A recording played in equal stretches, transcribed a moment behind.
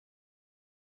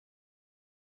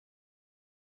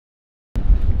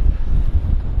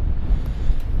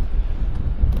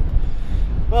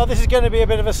Well, this is going to be a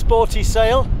bit of a sporty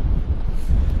sail.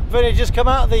 We've only just come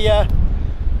out of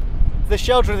the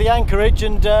shelter of the Anchorage,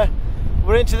 and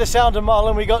we're into the Sound of Mull,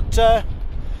 and we got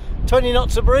 20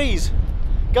 knots of breeze,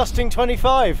 gusting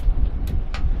 25.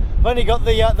 I've only got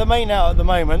the main out at the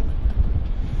moment,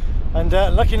 and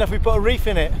lucky enough we put a reef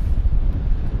in it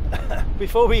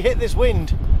before we hit this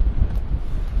wind.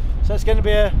 So it's going to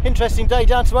be an interesting day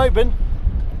down to Oban.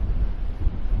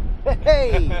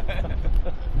 Hey!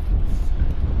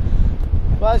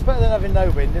 Well, it's better than having no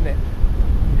wind, isn't it?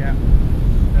 Yeah,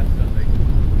 definitely.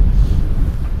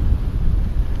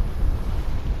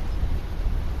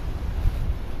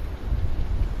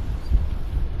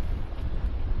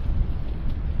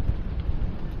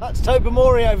 That's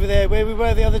Tobermory over there, where we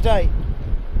were the other day.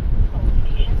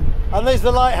 And there's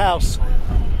the lighthouse,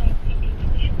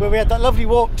 where we had that lovely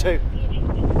walk to.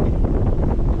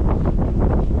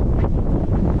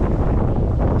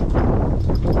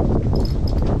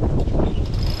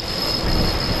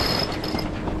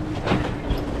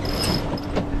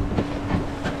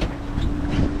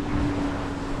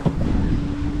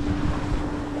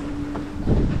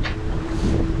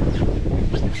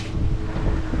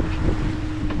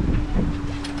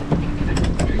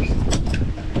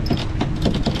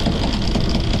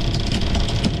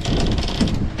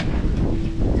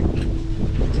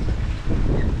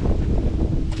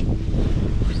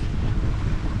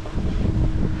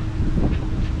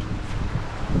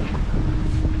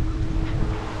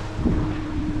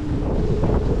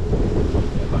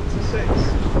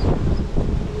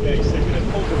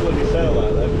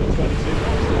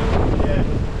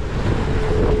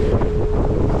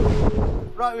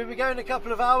 Right, we'll be going a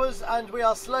couple of hours, and we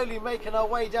are slowly making our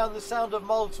way down the Sound of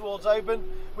Mull towards Oban.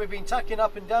 We've been tacking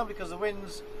up and down because the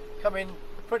wind's coming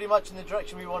pretty much in the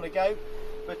direction we want to go.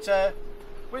 But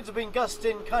winds have been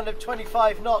gusting kind of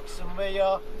 25 knots, and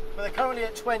we're currently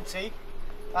at 20,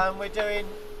 and we're doing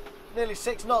nearly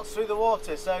 6 knots through the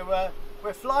water. So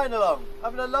we're flying along,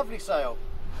 having a lovely sail.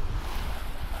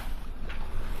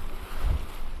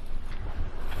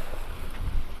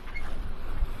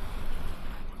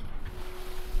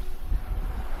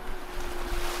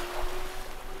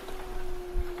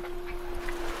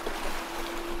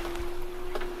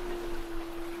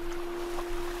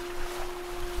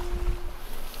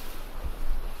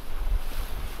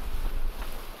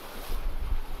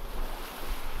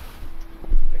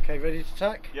 Okay, ready to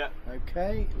tack? Yeah.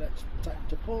 Okay, let's tack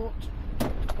to port.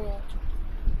 Port.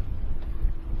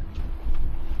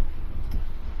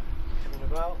 Coming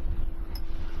about.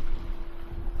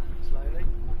 Slowly.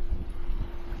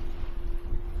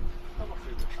 I'm not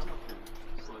feeling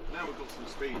slow. Now we've got some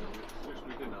speed on it, which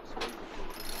we didn't have speed before.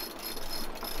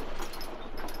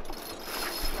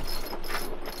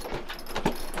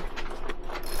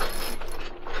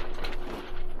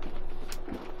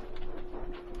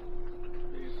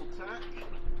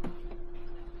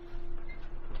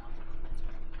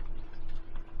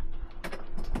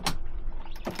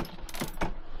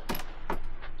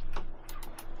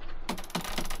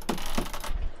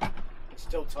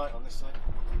 Still tight on this side.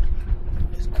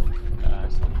 It's cool. It's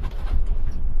nice.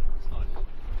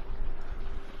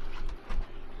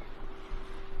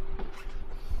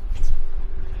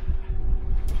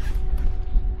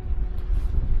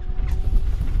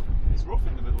 It's rough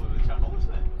in the middle of the channel,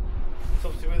 isn't it? It's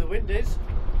obviously where the wind is.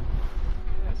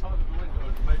 Yeah, it's either the wind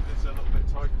or maybe there's a little bit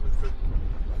tight with the...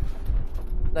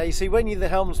 Now you see, when you're the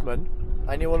helmsman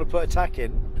and you want to put a tack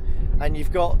in, and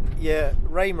you've got your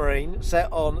Raymarine set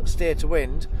on steer to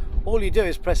wind, all you do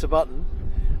is press a button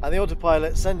and the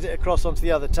autopilot sends it across onto the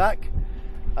other tack,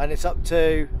 and it's up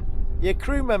to your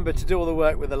crew member to do all the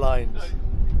work with the lines. No,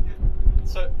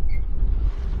 so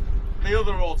the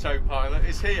other autopilot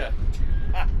is here.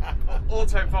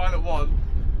 Autopilot 1,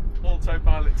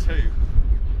 autopilot 2,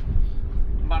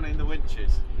 manning the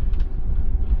winches.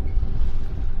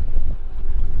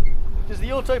 Does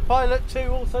the autopilot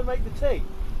 2 also make the tea?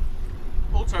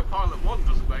 Autopilot 1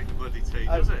 doesn't make the bloody tea,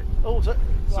 does it?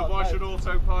 So why should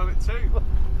autopilot 2?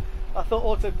 I thought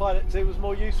autopilot 2 was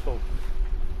more useful.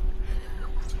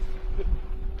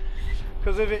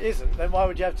 Because if it isn't, then why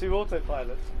would you have 2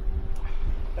 autopilots?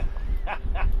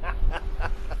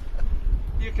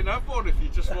 You can have one if you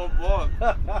just want one.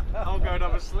 I'll go and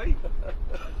have a sleep.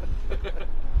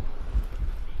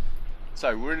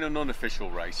 So we're in an unofficial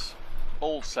race.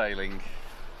 All sailing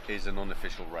is an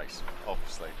unofficial race,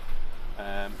 obviously.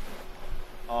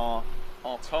 Our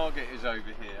target is over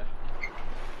here.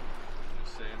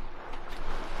 Just seeing.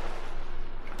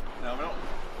 Now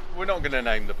we're not going to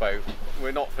name the boat.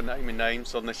 We're not for naming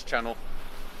names on this channel.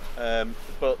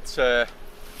 But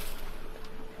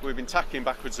we've been tacking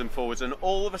backwards and forwards, and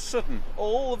all of a sudden,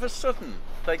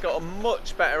 they got a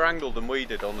much better angle than we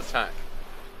did on the tack.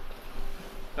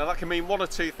 Now that can mean one or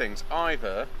two things.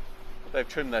 Either they've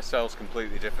trimmed their sails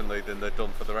completely differently than they've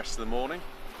done for the rest of the morning.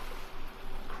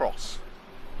 Cross.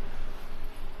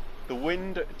 The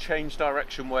wind changed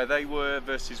direction where they were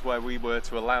versus where we were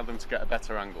to allow them to get a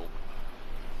better angle.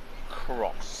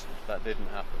 Cross. That didn't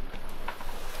happen.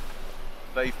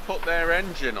 They've put their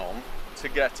engine on to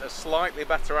get a slightly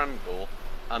better angle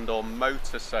and on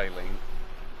motor sailing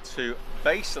to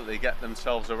basically get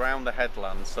themselves around the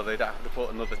headland so they don't have to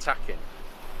put another tack in.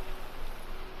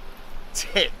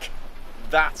 Tick!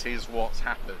 That is what's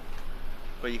happened.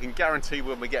 But you can guarantee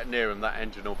when we get near them that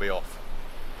engine will be off.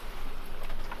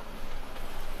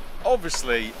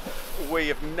 Obviously, we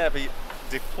have never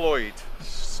deployed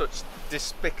such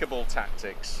despicable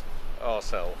tactics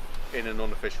ourselves in an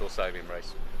unofficial sailing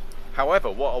race.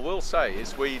 However, what I will say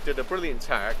is we did a brilliant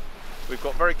tack. We've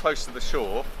got very close to the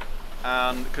shore,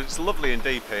 and because it's lovely and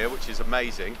deep here, which is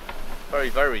amazing, very,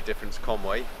 very different to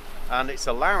Conway, and it's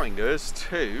allowing us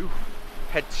to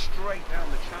head straight down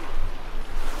the channel.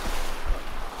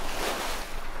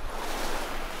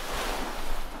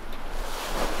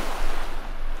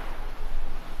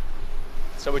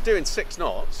 So we're doing 6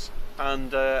 knots,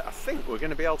 and I think we're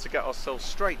going to be able to get ourselves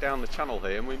straight down the channel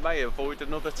here, and we may avoid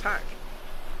another tack.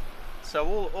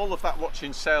 So all of that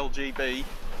watching Sail GB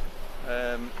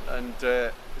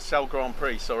and Sail Grand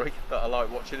Prix, sorry, that I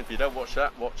like watching. If you don't watch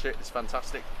that, watch it, it's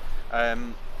fantastic,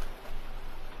 has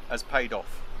paid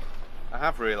off. I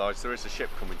have realised there is a ship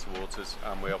coming towards us,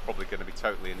 and we are probably going to be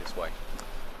totally in its way.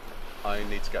 I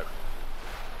need to go.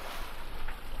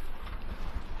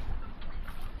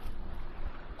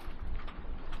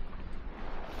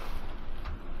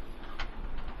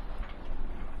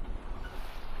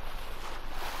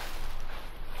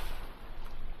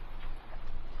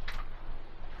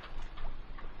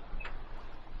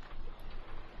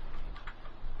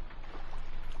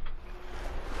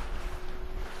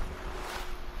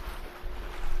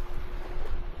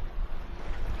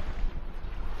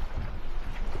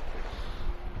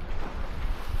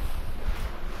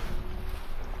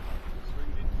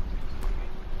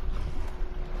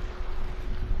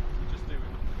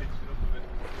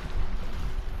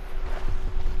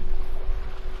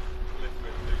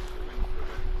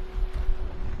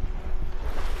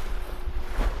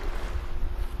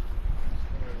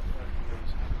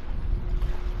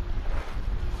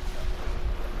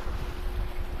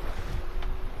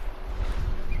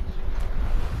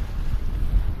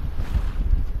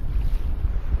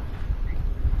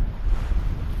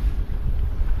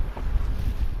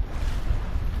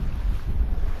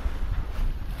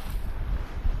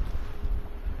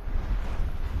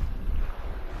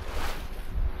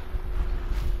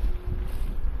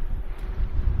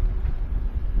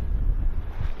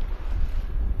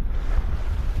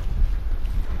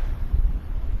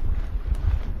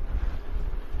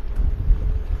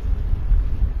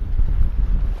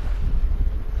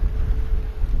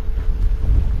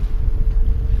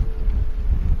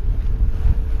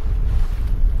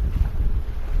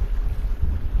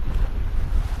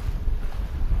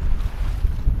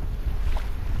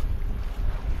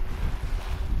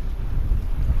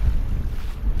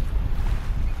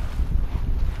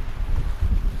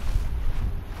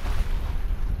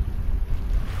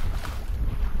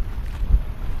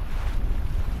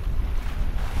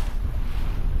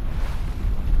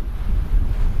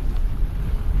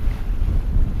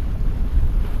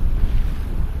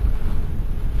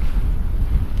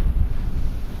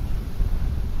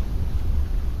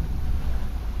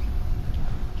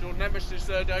 Nemesis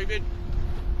there, David.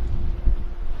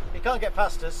 He can't get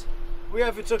past us. We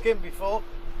overtook him before.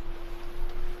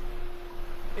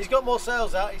 He's got more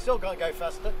sails out, he still can't go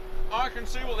faster. I can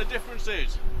see what the difference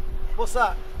is. What's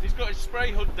that? He's got his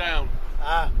spray hood down.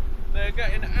 Ah. They're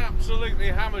getting absolutely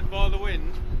hammered by the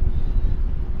wind.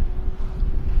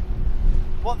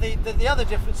 What the other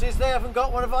difference is, they haven't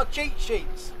got one of our cheat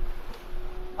sheets.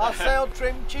 Our sail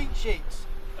trim cheat sheets.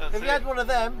 That's if he had one of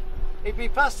them, he'd be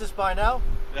past us by now.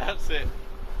 That's it.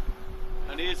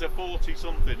 And he is a 40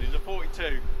 something, he's a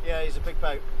 42. Yeah, he's a big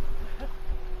boat.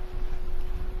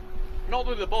 Not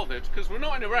that they're bothered, because we're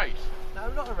not in a race. No,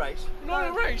 not a race. We're not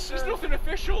in a race, there's nothing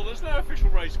official, there's no official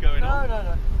race going on.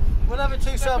 No. Whenever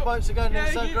two sailboats are going in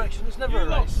the same direction, it's never a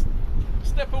race.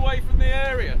 Step away from the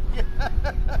area.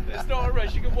 It's not a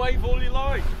race, you can wave all you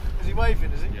like. Is he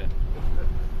waving, is he? Yeah.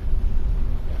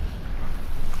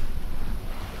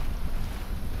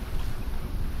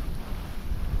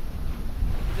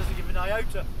 He doesn't give an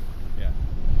iota. Yeah.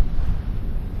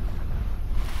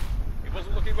 He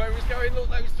wasn't looking where he's going. Look,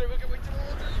 those two are going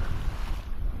towards us.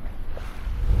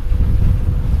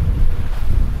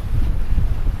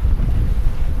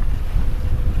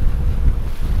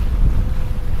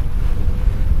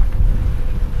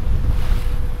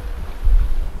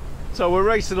 So we're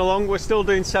racing along, we're still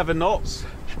doing 7 knots.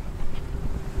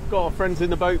 Got our friends in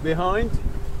the boat behind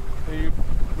who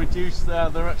reduced,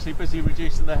 they're actually busy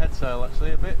reducing their head sail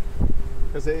actually a bit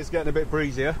because it is getting a bit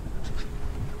breezier.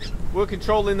 We're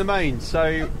controlling the main,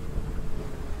 so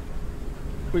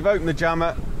we've opened the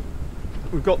jammer,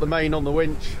 we've got the main on the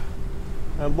winch,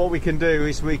 and what we can do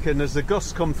is we can, as the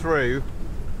gusts come through,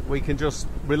 we can just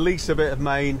release a bit of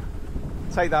main,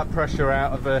 take that pressure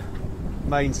out of the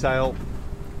mainsail,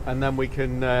 and then we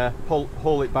can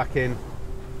haul it back in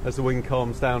as the wind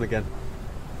calms down again.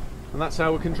 And that's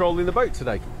how we're controlling the boat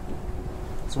today.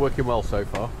 It's working well so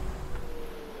far.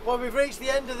 Well, we've reached the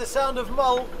end of the Sound of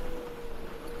Mull,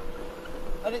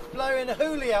 and it's blowing a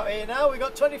hoolie out here now. We've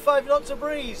got 25 knots of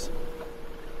breeze.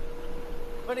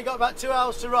 We've only got about 2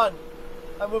 hours to run,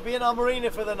 and we'll be in our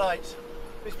marina for the night.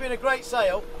 It's been a great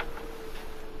sail.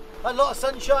 Had a lot of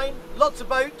sunshine, lots of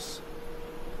boats.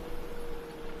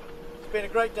 It's been a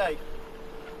great day.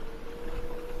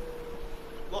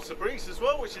 Lots of breeze as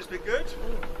well, which has been good.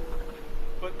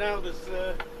 But now there's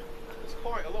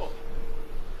quite a lot.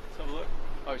 Let's have a look.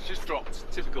 Oh, it's just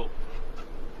dropped. Typical.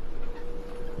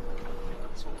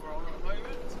 That's what we're on at the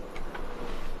moment.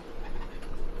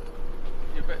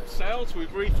 Your bit of sails, we've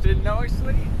reefed in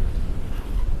nicely.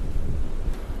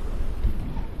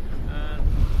 And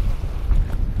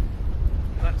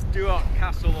that's Duart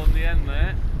Castle on the end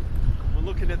there. We're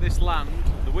looking at this land.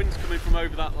 The wind's coming from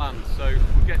over that land, so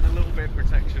we're getting a little bit of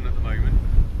protection at the moment.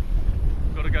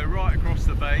 We've got to go right across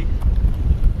the bay,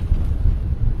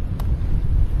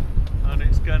 and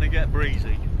it's going to get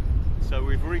breezy. So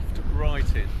we've reefed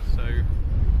right in, so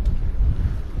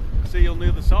see you on the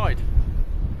other side.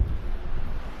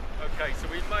 Okay, so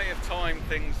we may have timed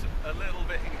things a little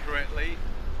bit incorrectly.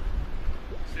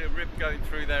 See a rib going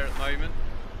through there at the moment.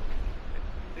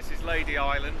 This is Lady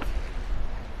Island,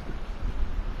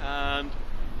 and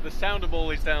the Sound of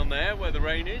Mull is down there where the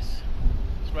rain is.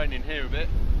 It's raining here a bit,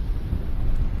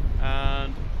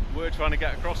 and we're trying to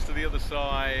get across to the other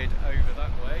side over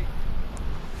that way.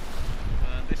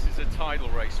 And this is a tidal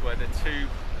race where the two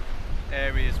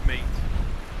areas meet.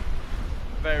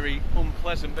 Very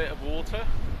unpleasant bit of water.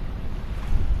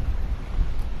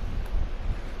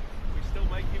 We still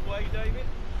making way, David?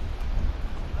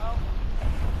 No.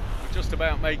 We're just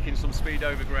about making some speed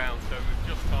over ground, so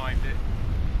we've just timed it.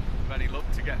 Any luck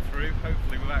to get through,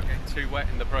 hopefully without getting too wet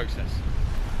in the process.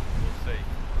 We'll see.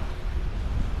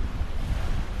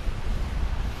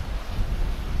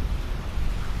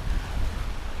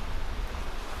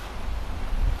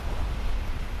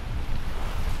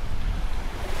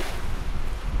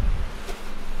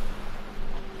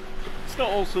 It's not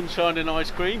all sunshine and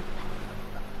ice cream.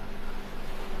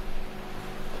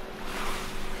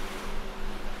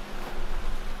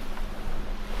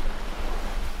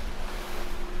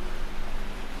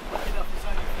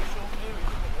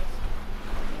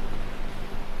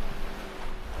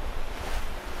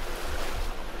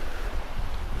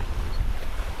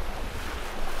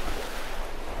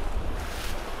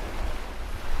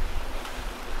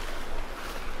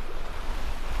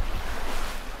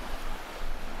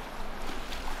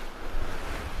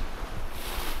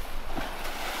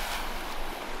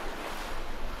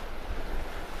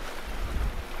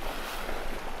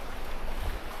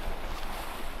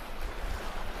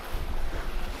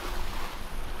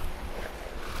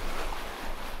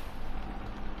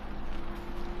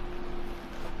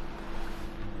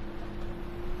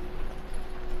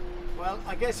 Well,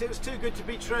 I guess it was too good to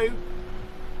be true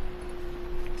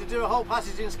to do a whole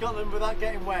passage in Scotland without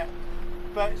getting wet.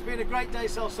 But it's been a great day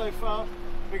so far.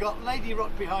 We got Lady Rock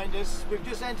behind us. We've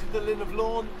just entered the Linn of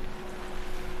Lorne,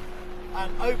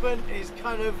 and Oban is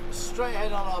kind of straight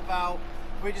ahead on our bow.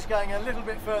 We're just going a little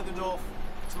bit further north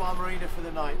to our marina for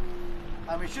the night,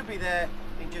 and we should be there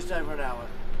in just over an hour.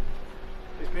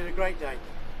 It's been a great day.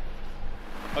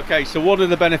 Okay, so one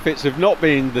of the benefits of not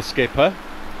being the skipper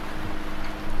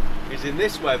is in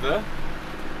this weather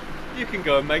you can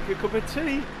go and make a cup of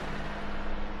tea.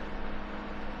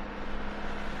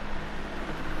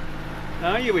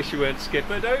 Now you wish you weren't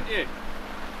skipper, don't you?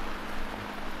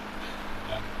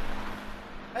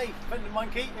 Hey, fender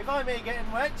monkey, if I'm here getting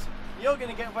wet, you're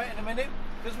going to get wet in a minute,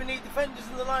 because we need the fenders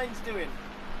and the lines doing.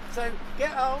 So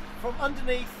get out from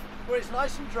underneath where it's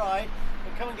nice and dry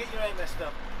and come and get your air messed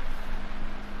up.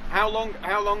 How long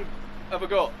have I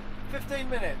got? 15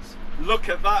 minutes. Look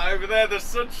at that over there, the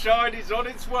sunshine is on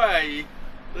its way.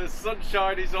 The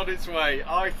sunshine is on its way.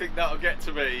 I think that'll get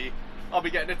to me. I'll be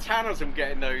getting a tan as I'm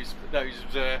getting those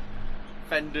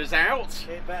fenders out.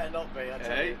 It better not be, I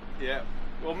tell you. Yeah.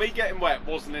 Well, me getting wet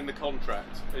wasn't in the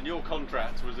contract, and your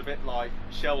contract was a bit like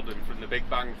Sheldon from The Big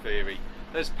Bang Theory.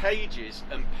 There's pages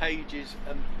and pages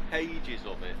and pages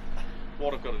of it.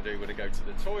 What I've got to do when I go to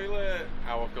the toilet,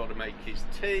 how I've got to make his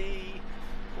tea,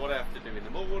 what I have to do in the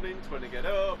mornings when I get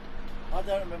up. I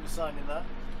don't remember signing that,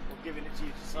 or giving it to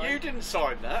you to sign. You didn't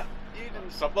sign that. You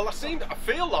didn't sign. Well, I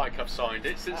feel like I've signed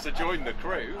it since I joined the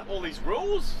crew. All these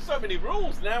rules, so many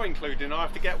rules now, including I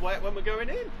have to get wet when we're going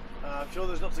in. I'm sure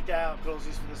there's lots of get out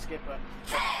clauses for the skipper.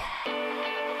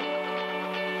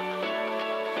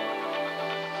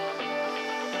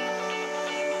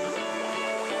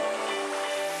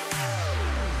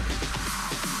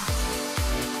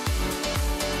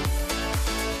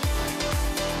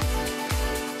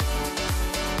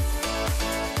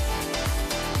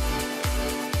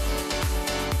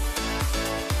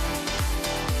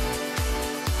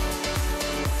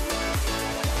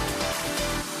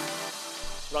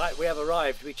 Right, we have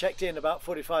arrived. We checked in about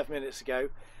 45 minutes ago,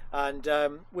 and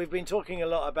we've been talking a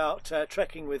lot about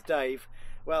trekking with Dave.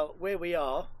 Well, where we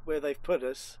are, where they've put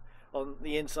us on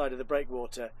the inside of the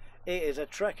breakwater, it is a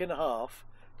trek and a half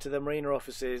to the marina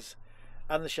offices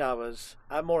and the showers,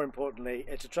 and more importantly,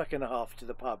 it's a trek and a half to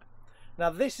the pub. Now,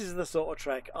 this is the sort of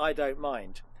trek I don't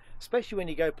mind, especially when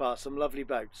you go past some lovely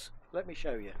boats. Let me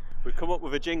show you. We've come up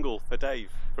with a jingle for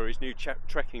Dave for his new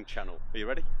trekking channel. Are you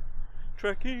ready?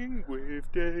 Trekking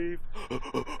with Dave.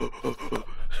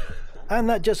 And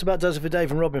that just about does it for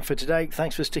Dave and Robin for today.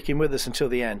 Thanks for sticking with us until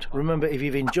the end. Remember, if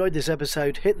you've enjoyed this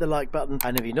episode, hit the like button,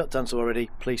 and if you've not done so already,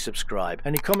 please subscribe.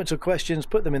 Any comments or questions,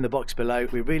 put them in the box below.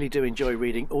 We really do enjoy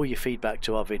reading all your feedback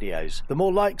to our videos. The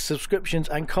more likes, subscriptions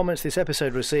and comments this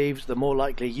episode receives, the more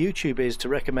likely YouTube is to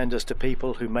recommend us to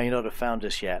people who may not have found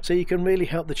us yet. So you can really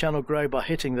help the channel grow by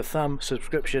hitting the thumb,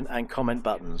 subscription and comment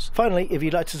buttons. Finally, if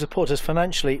you'd like to support us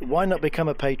financially, why not become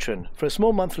a patron? For a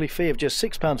small monthly fee of just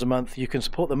 £6 a month, you can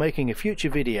support the making of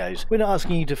future videos. We're not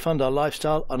asking you to fund our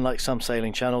lifestyle, unlike some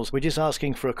sailing channels. We're just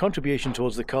asking for a contribution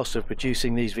towards the cost of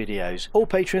producing these videos. All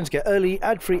patrons get early,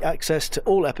 ad-free access to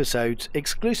all episodes,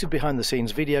 exclusive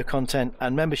behind-the-scenes video content,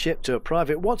 and membership to a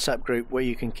private WhatsApp group where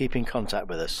you can keep in contact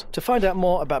with us. To find out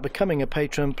more about becoming a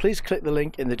patron, please click the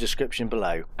link in the description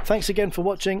below. Thanks again for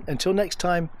watching. Until next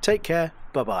time, take care.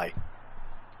 Bye-bye.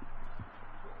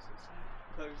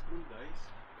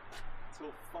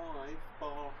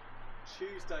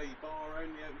 Tuesday bar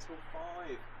only open till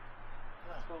 5.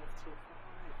 12 till 5.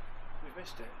 We've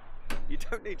missed it. You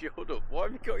don't need your hood up. Why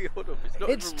have you got your hood up? It's not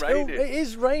It's even raining. It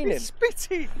is raining. It's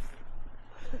spitting.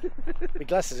 My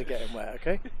glasses are getting wet,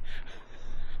 okay?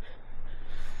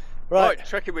 Right,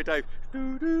 trekking with Dave.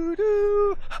 Do, do,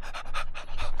 do.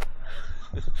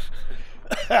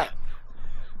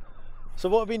 So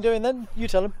what have we been doing then? You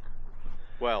tell him.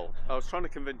 Well, I was trying to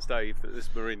convince Dave that this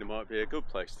marina might be a good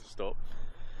place to stop,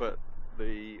 but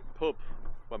the pub,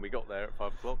 when we got there at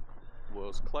 5 o'clock,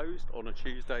 was closed on a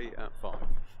Tuesday at 5.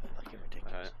 Fucking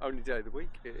ridiculous. Only day of the week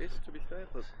it is, to be fair,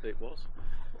 but it was.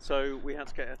 So we had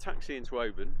to get a taxi into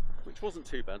Oban, which wasn't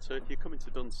too bad. So if you're coming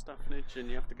to Dunstafnage and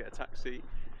you have to get a taxi,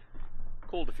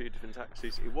 called a few different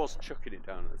taxis. It was chucking it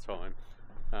down at the time,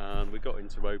 and we got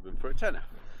into Oban for a tenner.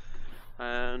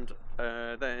 And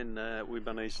then we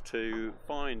managed to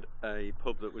find a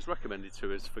pub that was recommended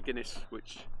to us for Guinness,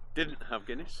 which didn't have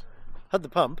Guinness. Had the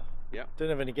pump. Yeah.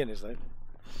 Didn't have any Guinness though.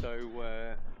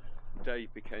 So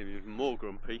Dave became even more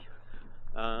grumpy,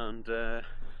 and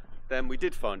then we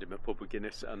did find him a pub with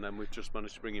Guinness, and then we've just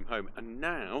managed to bring him home. And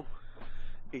now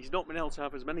he's not been able to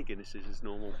have as many Guinnesses as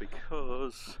normal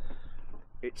because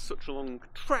it's such a long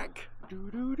trek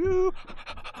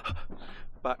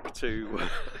back to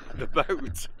the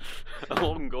boat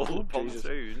along all the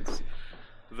pontoons,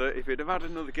 that if he'd have had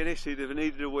another Guinness, he'd have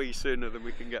needed a wee sooner than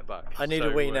we can get back. I need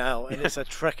a wee now, and it's a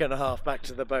trek and a half back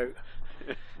to the boat.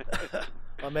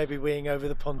 I may be weeing over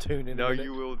the pontoon in a minute. No,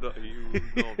 you will not. You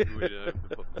will not be weeing over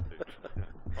the pontoon.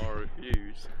 I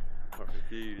refuse. I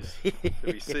refuse to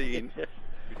be seen.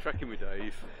 You're trekking with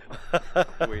Dave.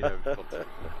 Weeing over the pontoon.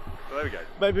 So there we go.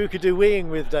 Maybe we could do weeing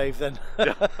with Dave then.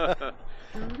 But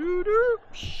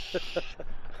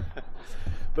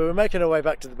we're making our way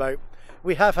back to the boat.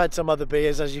 We have had some other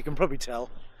beers, as you can probably tell.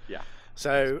 Yeah.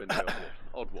 So it's been the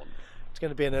odd one. It's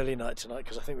going to be an early night tonight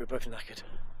because I think we're both knackered.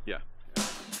 Yeah.